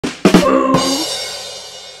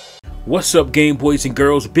What's up, Game Boys and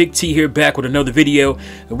Girls? Big T here, back with another video,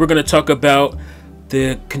 and we're going to talk about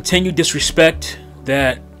the continued disrespect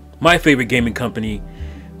that my favorite gaming company,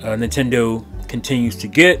 Nintendo, continues to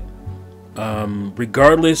get,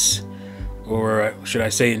 regardless, or should I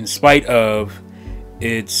say in spite of,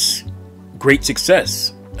 its great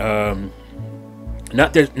success.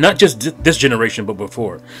 Not just this generation, but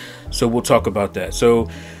before. So we'll talk about that. So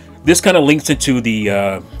this kind of links into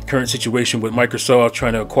the current situation with Microsoft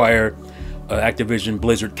trying to acquire Activision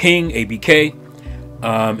Blizzard King, ABK,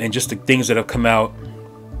 and just the things that have come out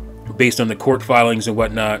based on the court filings and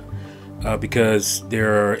whatnot, because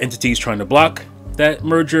there are entities trying to block that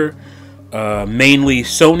merger, mainly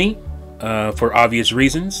Sony, for obvious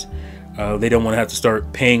reasons. They don't want to have to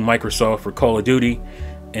start paying Microsoft for Call of Duty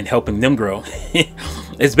and helping them grow.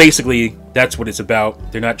 It's basically, that's what it's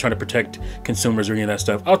about. They're not trying to protect consumers or any of that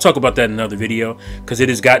stuff. I'll talk about that in another video, because it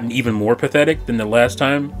has gotten even more pathetic than the last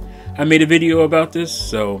time I made a video about this.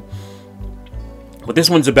 So, but this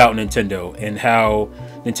one's about Nintendo and how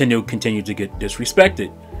Nintendo continued to get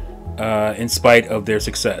disrespected in spite of their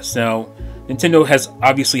success. Now, Nintendo has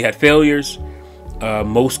obviously had failures.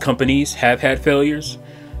 Most companies have had failures.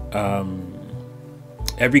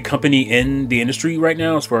 Every company in the industry right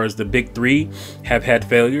now, as far as the big three, have had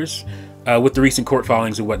failures. With the recent court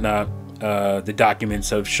filings and whatnot, the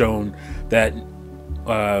documents have shown that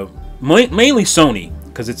mainly Sony,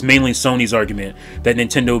 because it's mainly Sony's argument that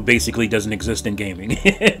Nintendo basically doesn't exist in gaming.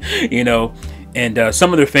 You know, and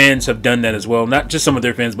some of their fans have done that as well. Not just some of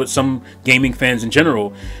their fans, but some gaming fans in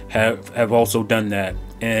general have also done that.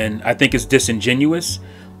 And I think it's disingenuous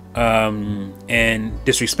and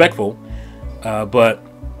disrespectful. But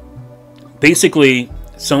basically,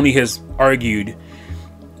 Sony has argued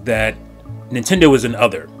that Nintendo is an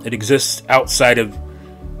other. It exists outside of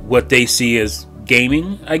what they see as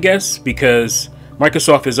gaming, I guess, because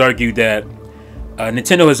Microsoft has argued that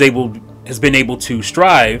Nintendo has been able to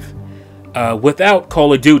strive without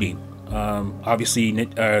Call of Duty. Obviously,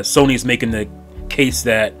 Sony's making the case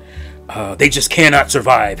that they just cannot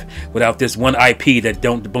survive without this one IP that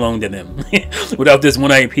don't belong to them. Without this one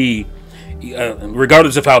IP,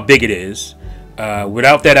 regardless of how big it is,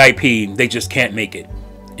 without that IP, they just can't make it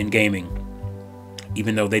in gaming,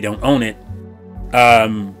 even though they don't own it.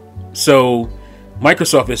 So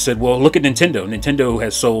Microsoft has said, well, look at Nintendo. Nintendo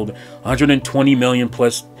has sold 120 million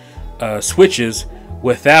plus Switches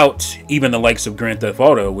without even the likes of Grand Theft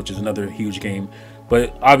Auto, which is another huge game,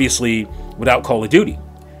 but obviously without Call of Duty.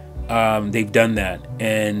 They've done that.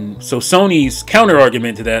 And so Sony's counter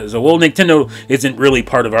argument to that is, well, Nintendo isn't really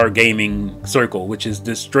part of our gaming circle, which is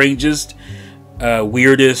the strangest,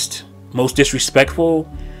 weirdest, most disrespectful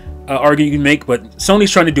argument you can make. But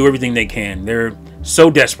Sony's trying to do everything they can. They're so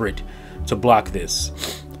desperate to block this.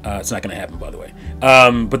 It's not going to happen, by the way.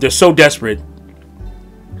 But they're so desperate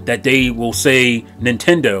that they will say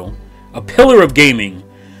Nintendo, a pillar of gaming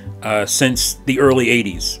since the early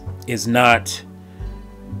 80s, is not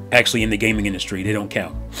actually in the gaming industry. They don't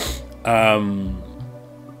count. And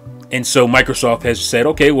so Microsoft has said,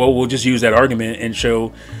 okay, well, we'll just use that argument and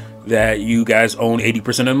show that you guys own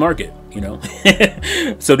 80% of the market, you know.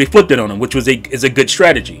 So they flipped it on them, which is a good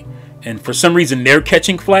strategy. And for some reason, they're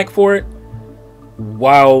catching flack for it,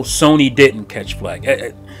 while Sony didn't catch flack.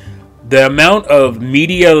 The amount of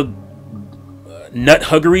media nut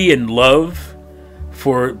huggery and love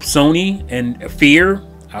for Sony and fear,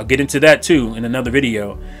 I'll get into that too in another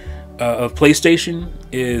video, of PlayStation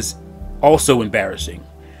is also embarrassing.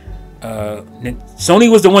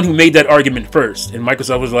 Sony was the one who made that argument first, and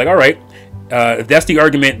Microsoft was like, all right, if that's the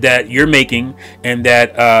argument that you're making, and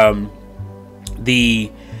that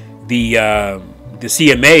the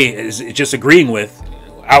CMA is just agreeing with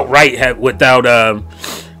outright, without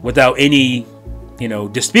any, you know,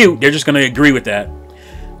 dispute, they're just going to agree with that.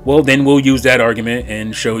 Well, then we'll use that argument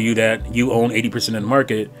and show you that you own 80% of the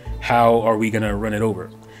market. How are we going to run it over?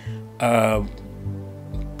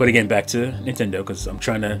 But again, back to Nintendo, because I'm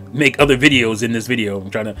trying to make other videos in this video. I'm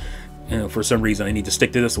trying to, you know, for some reason, I need to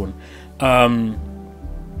stick to this one.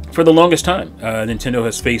 For the longest time, Nintendo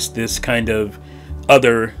has faced this kind of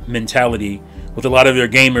other mentality with a lot of their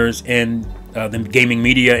gamers and the gaming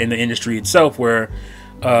media in the industry itself, where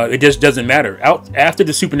it just doesn't matter. After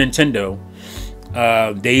the Super Nintendo,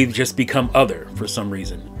 they've just become other for some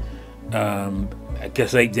reason. I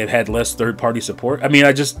guess they've had less third-party support. I mean,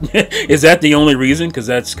 is that the only reason? Because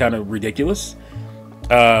that's kind of ridiculous.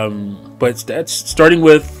 But that's starting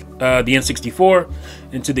with the N64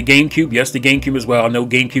 into the GameCube. Yes, the GameCube as well. I know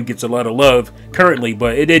GameCube gets a lot of love currently,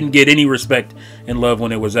 but it didn't get any respect and love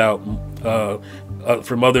when it was out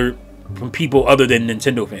from people other than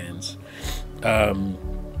Nintendo fans.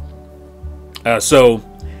 So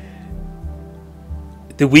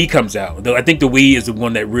the Wii comes out. I think the Wii is the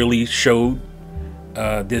one that really showed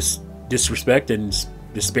this disrespect and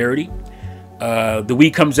disparity. The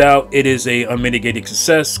Wii comes out. It is a unmitigated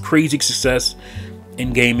success, crazy success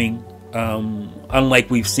in gaming, unlike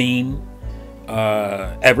we've seen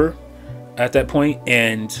ever at that point.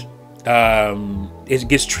 And it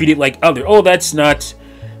gets treated like other. Oh, that's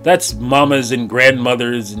mamas and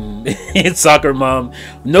grandmothers and soccer mom.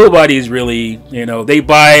 Nobody's really, they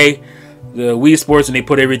buy the Wii Sports and they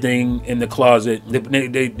put everything in the closet.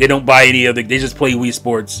 They don't buy any other. They just play Wii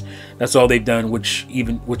Sports. That's all they've done, which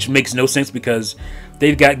makes no sense because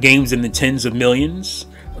they've got games in the tens of millions,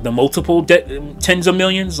 the multiple tens of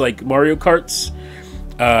millions, like Mario Karts.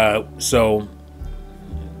 So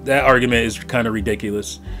that argument is kind of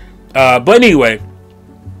ridiculous. But anyway,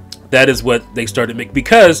 that is what they started making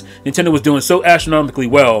because Nintendo was doing so astronomically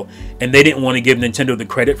well, and they didn't want to give Nintendo the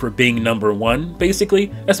credit for being #1. Basically,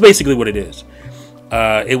 that's basically what it is.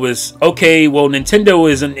 It was okay. Well, Nintendo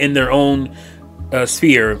isn't in their own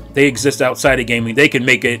sphere. They exist outside of gaming. They can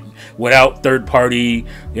make it without third party.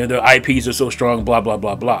 The IPs are so strong. Blah blah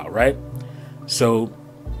blah blah. Right. So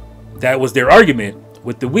that was their argument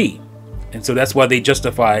with the Wii, and so that's why they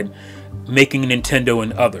justified making Nintendo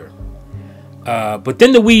an other. But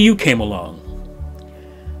then the Wii U came along,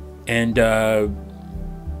 and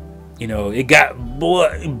it got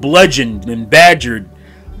bludgeoned and badgered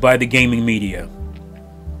by the gaming media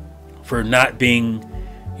for not being,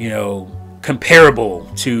 comparable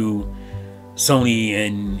to Sony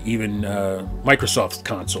and even Microsoft's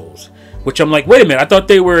consoles. Which I'm like, wait a minute, I thought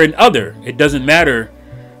they were an other. It doesn't matter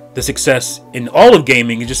the success in all of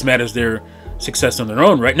gaming; it just matters their success on their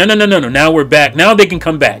own, right? No. Now we're back. Now they can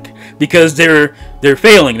come back because they're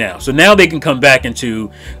failing now. So now they can come back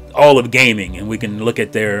into all of gaming, and we can look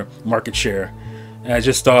at their market share. And I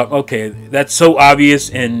just thought, okay, that's so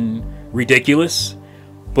obvious and ridiculous,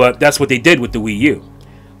 but that's what they did with the Wii U.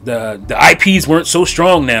 The IPs weren't so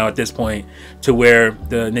strong now at this point to where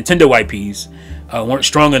the Nintendo IPs weren't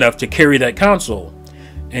strong enough to carry that console,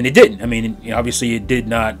 and it didn't. I mean, obviously, it did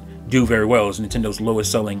not do very well. It's Nintendo's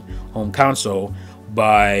lowest selling home console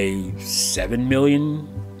by 8 million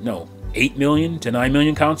to 9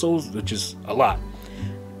 million consoles, which is a lot.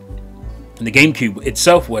 And the GameCube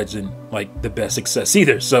itself wasn't like the best success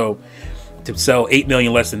either. So to sell 8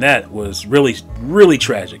 million less than that was really, really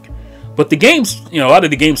tragic. But the games, a lot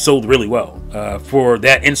of the games sold really well for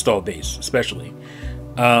that install base, especially.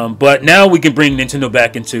 But now we can bring Nintendo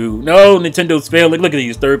back into, no, Nintendo's failing. Look at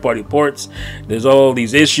these third-party ports. There's all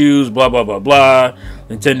these issues, blah, blah, blah, blah.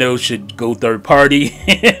 Nintendo should go third-party.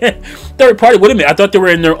 Third-party? Wait a minute. I thought they were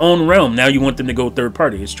in their own realm. Now you want them to go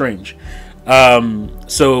third-party. It's strange.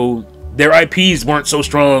 So their IPs weren't so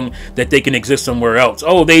strong that they can exist somewhere else.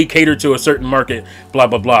 Oh, they cater to a certain market, blah,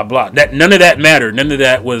 blah, blah, blah. None of that mattered. None of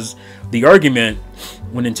that was the argument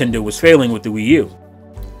when Nintendo was failing with the Wii U.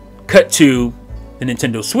 Cut to the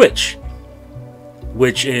Nintendo Switch,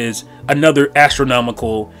 which is another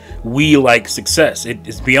astronomical Wii-like success. It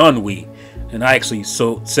is beyond Wii, and I actually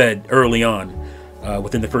said early on,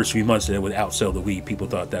 within the first few months, that it would outsell the Wii. People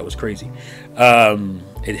thought that was crazy.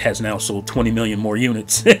 It has now sold 20 million more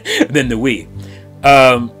units than the Wii.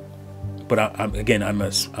 But I'm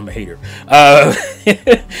a hater.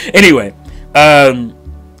 Anyway,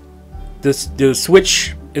 the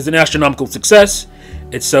Switch is an astronomical success.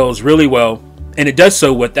 It sells really well. And it does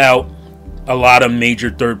so without a lot of major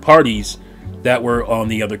third parties that were on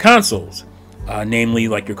the other consoles, namely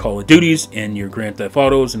like your Call of Duties and your Grand Theft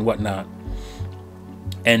Autos and whatnot.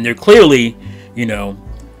 And they're clearly,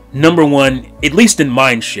 #1, at least in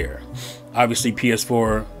mind share. Obviously,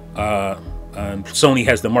 PS4, Sony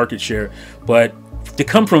has the market share, but to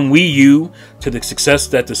come from Wii U to the success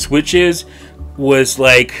that the Switch is was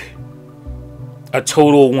like a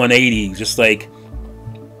total 180, just like.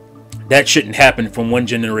 That shouldn't happen from one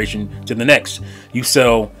generation to the next. You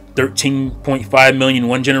sell 13.5 million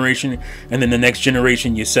one generation, and then the next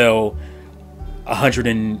generation you sell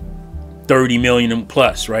 130 million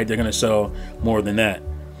plus, right? They're going to sell more than that.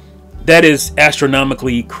 That is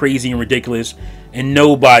astronomically crazy and ridiculous, and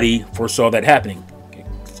nobody foresaw that happening,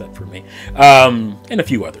 except for me, and a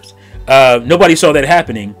few others. Nobody saw that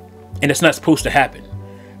happening, and it's not supposed to happen.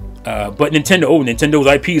 But Nintendo's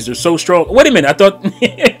IPs are so strong. Wait a minute, I thought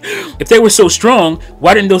if they were so strong,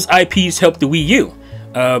 why didn't those IPs help the Wii U?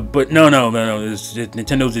 But no.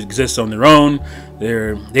 Nintendo's exists on their own.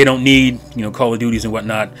 They don't need Call of Duties and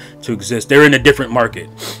whatnot to exist. They're in a different market,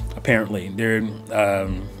 apparently.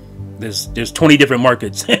 There's 20 different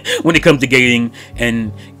markets when it comes to gaming,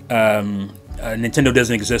 and Nintendo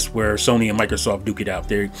doesn't exist where Sony and Microsoft duke it out.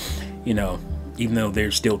 They're, you know, even though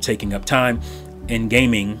they're still taking up time in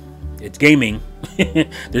gaming, it's gaming.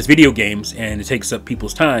 There's video games, and it takes up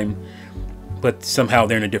people's time, but somehow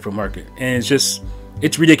they're in a different market, and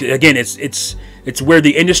it's ridiculous. Again, it's where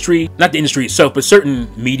the industry, not the industry itself, but certain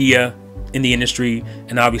media in the industry,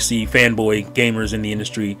 and obviously fanboy gamers in the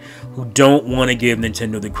industry, who don't want to give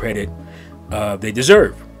Nintendo the credit they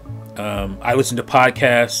deserve. I listen to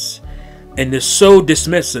podcasts, and they're so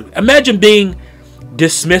dismissive. Imagine being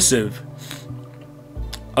dismissive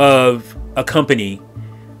of a company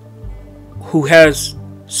who has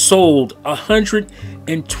sold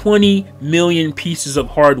 120 million pieces of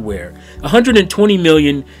hardware, 120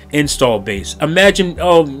 million install base. Imagine,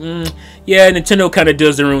 yeah, Nintendo kind of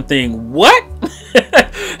does their own thing. What?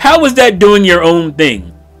 How is that doing your own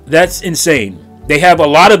thing? That's insane. They have a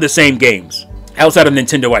lot of the same games. Outside of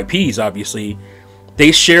Nintendo IPs, obviously,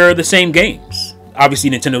 they share the same games. Obviously,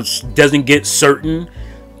 Nintendo doesn't get certain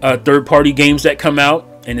third-party games that come out,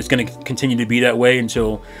 and it's going to continue to be that way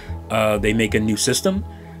until they make a new system.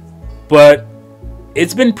 But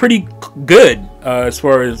it's been pretty good as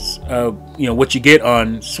far as what you get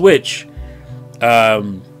on Switch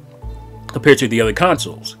compared to the other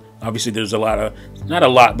consoles. Obviously, there's a lot of, not a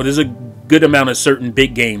lot, but there's a good amount of certain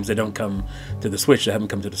big games that don't come to the Switch, that haven't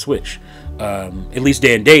come to the Switch. At least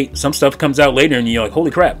day and date. Some stuff comes out later, and you're like,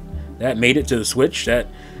 holy crap, that made it to the Switch. That,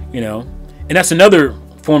 and that's another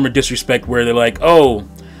form of disrespect where they're like,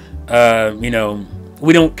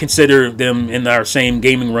 we don't consider them in our same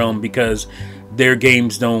gaming realm because their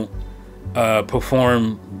games don't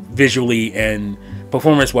perform visually and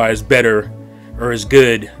performance-wise better or as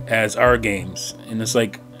good as our games. And it's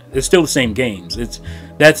like, it's still the same games.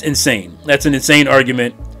 That's insane. That's an insane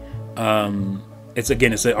argument. It's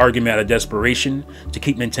an argument out of desperation to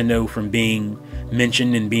keep Nintendo from being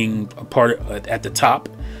mentioned and being a part at the top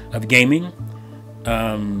of gaming.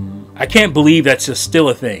 I can't believe that's just still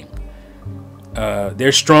a thing.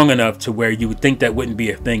 They're strong enough to where you would think that wouldn't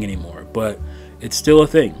be a thing anymore, but it's still a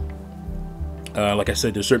thing. Like I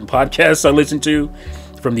said, there's certain podcasts I listen to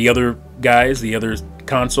from the other guys, the other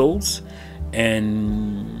consoles,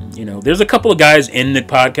 and there's a couple of guys in the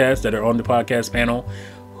podcast that are on the podcast panel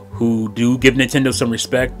who do give Nintendo some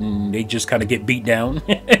respect, and they just kind of get beat down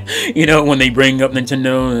when they bring up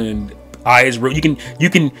Nintendo, and eyes roll. You can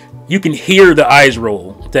hear the eyes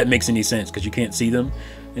roll, if that makes any sense, because you can't see them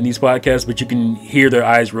in these podcasts, but you can hear their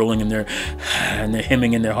eyes rolling and they're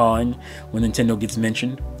hemming and they're hawing when Nintendo gets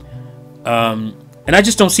mentioned. And I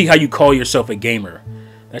just don't see how you call yourself a gamer.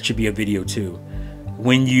 That should be a video too.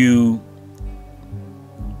 When you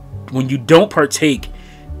don't partake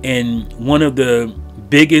in one of the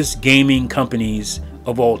biggest gaming companies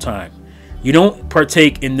of all time, you don't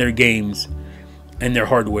partake in their games and their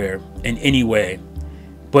hardware in any way,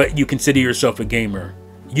 but you consider yourself a gamer,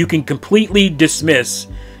 you can completely dismiss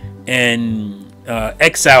and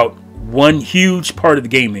X out one huge part of the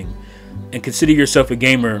gaming and consider yourself a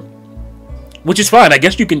gamer, which is fine. I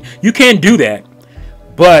guess you can do that,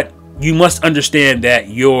 but you must understand that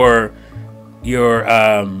your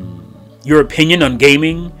opinion on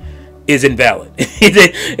gaming is invalid.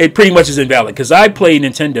 It pretty much is invalid, because I play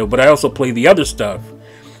Nintendo, but I also play the other stuff.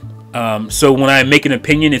 So when I make an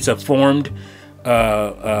opinion, it's a formed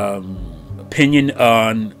opinion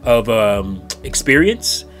of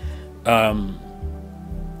experience.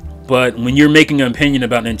 But when you're making an opinion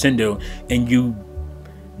about Nintendo and you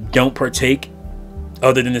don't partake,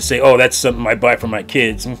 other than to say, oh, that's something I buy for my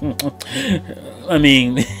kids. I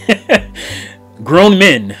mean, grown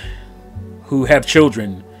men who have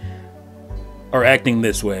children are acting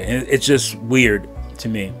this way. And it's just weird to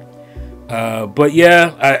me. But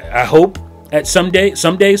yeah, I hope at some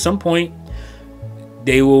point,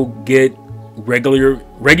 they will get regular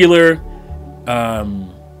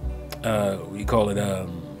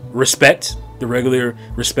respect, the regular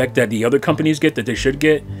respect that the other companies get, that they should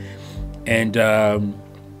get. And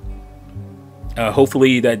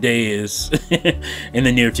hopefully that day is in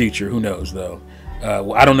the near future. Who knows, though?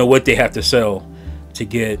 I don't know what they have to sell to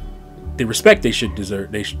get the respect they should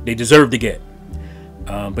deserve. They deserve to get.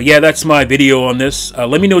 But yeah, that's my video on this.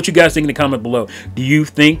 Let me know what you guys think in the comment below.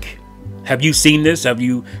 Have you seen this? Have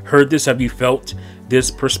you heard this? Have you felt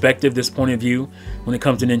this perspective, this point of view when it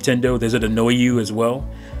comes to Nintendo? Does it annoy you as well?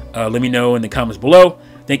 Let me know in the comments below.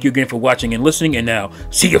 Thank you again for watching and listening. And now,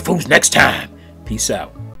 see you fools next time. Peace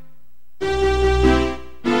out.